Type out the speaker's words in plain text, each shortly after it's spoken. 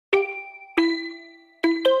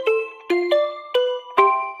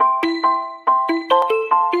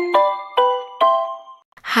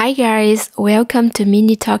Hi guys, welcome to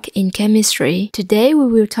Mini Talk in Chemistry. Today we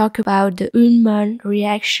will talk about the Ullmann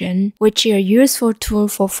reaction, which is a useful tool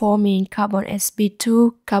for forming carbon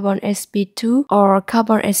sp2 or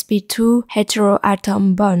carbon sp2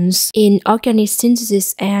 heteroatom bonds in organic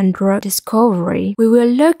synthesis and drug discovery. We will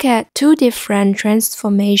look at two different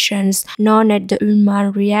transformations known as the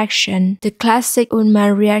Ullmann reaction, the classic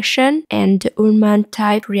Ullmann reaction and the Ullmann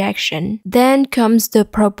type reaction. Then comes the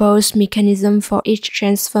proposed mechanism for each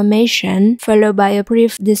transformation, followed by a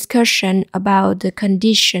brief discussion about the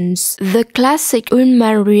conditions. The classic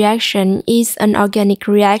Ullmann reaction is an organic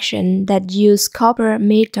reaction that uses copper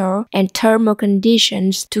metal and thermal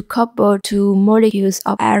conditions to couple two molecules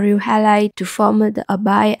of aryl halide to form a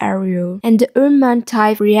biaryl. And the Ullmann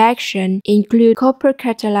type reaction includes copper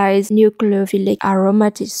catalyzed nucleophilic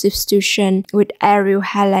aromatic substitution with aryl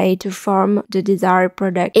halide to form the desired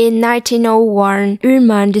product. In 1901,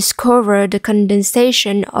 Ullmann discovered the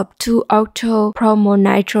condensation of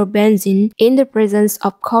 2-octo-bromonitrobenzene in the presence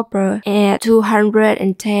of copper at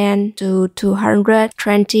 210 to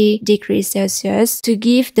 220 degrees Celsius to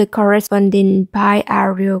give the corresponding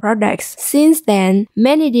biaryl products. Since then,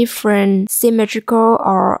 many different symmetrical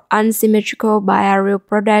or unsymmetrical biaryl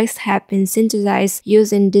products have been synthesized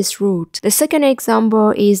using this route. The second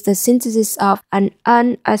example is the synthesis of an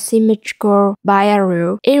unasymmetrical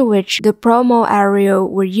biaryl, in which the bromoaryl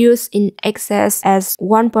were used in excess as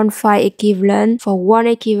 1.5 equivalent for 1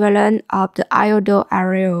 equivalent of the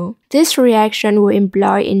iodoaryl. This reaction was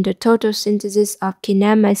employed in the total synthesis of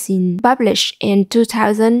kinamycin, published in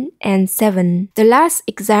 2007. The last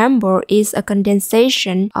example is a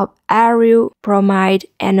condensation of aryl bromide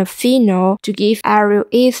and a phenol to give aryl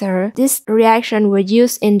ether. This reaction was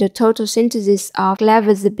used in the total synthesis of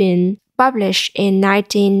clavazepine, published in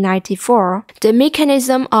 1994. The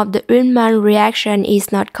mechanism of the Ullmann reaction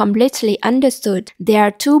is not completely understood. There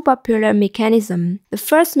are two popular mechanisms. The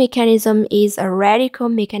first mechanism is a radical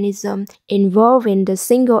mechanism involving the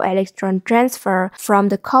single electron transfer from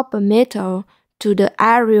the copper metal to the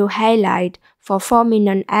aryl halide for forming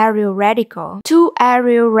an aryl radical. Two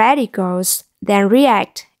aryl radicals then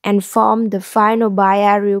react and form the final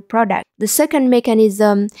biaryl product. The second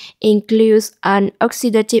mechanism includes an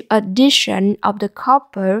oxidative addition of the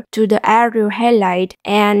copper to the aryl halide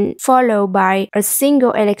and followed by a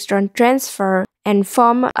single electron transfer and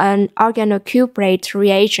form an organocuprate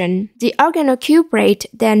reaction. The organocuprate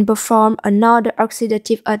then perform another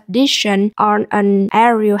oxidative addition on an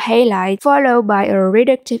aryl halide followed by a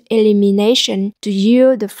reductive elimination to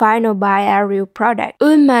yield the final biaryl product.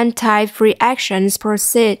 Ullmann type reactions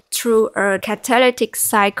proceed through a catalytic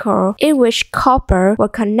cycle in which copper, when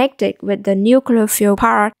connected with the nucleophile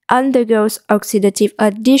part, undergoes oxidative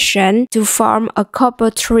addition to form a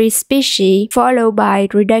copper-3 species, followed by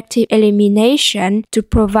reductive elimination to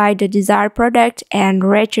provide the desired product and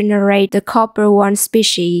regenerate the copper-1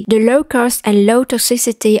 species. The low cost and low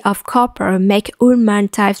toxicity of copper make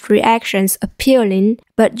Ullmann-type reactions appealing,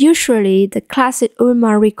 but usually the classic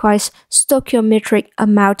Ullmann requires stoichiometric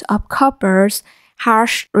amount of coppers,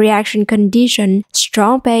 harsh reaction condition,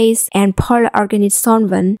 strong base, and polar organic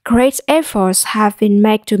solvent. Great efforts have been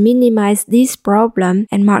made to minimize this problem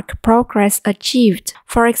and mark progress achieved.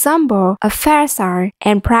 For example, a facile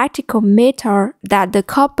and practical method that the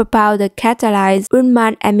copper powder catalyzed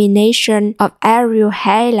Ullmann amination of aryl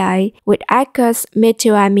halide with aqueous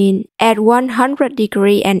methylamine at 100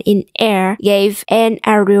 degrees and in air gave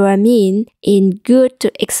N-arylamine in good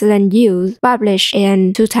to excellent use, published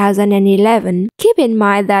in 2011. Keep in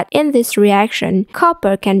mind that in this reaction,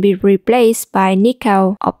 copper can be replaced by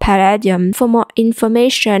nickel or palladium. For more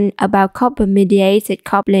information about copper-mediated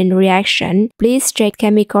coupling reaction, please check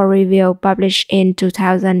Chemical Review published in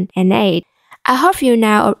 2008. I hope you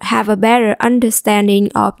now have a better understanding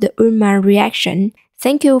of the Ullmann reaction.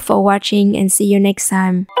 Thank you for watching and see you next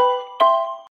time.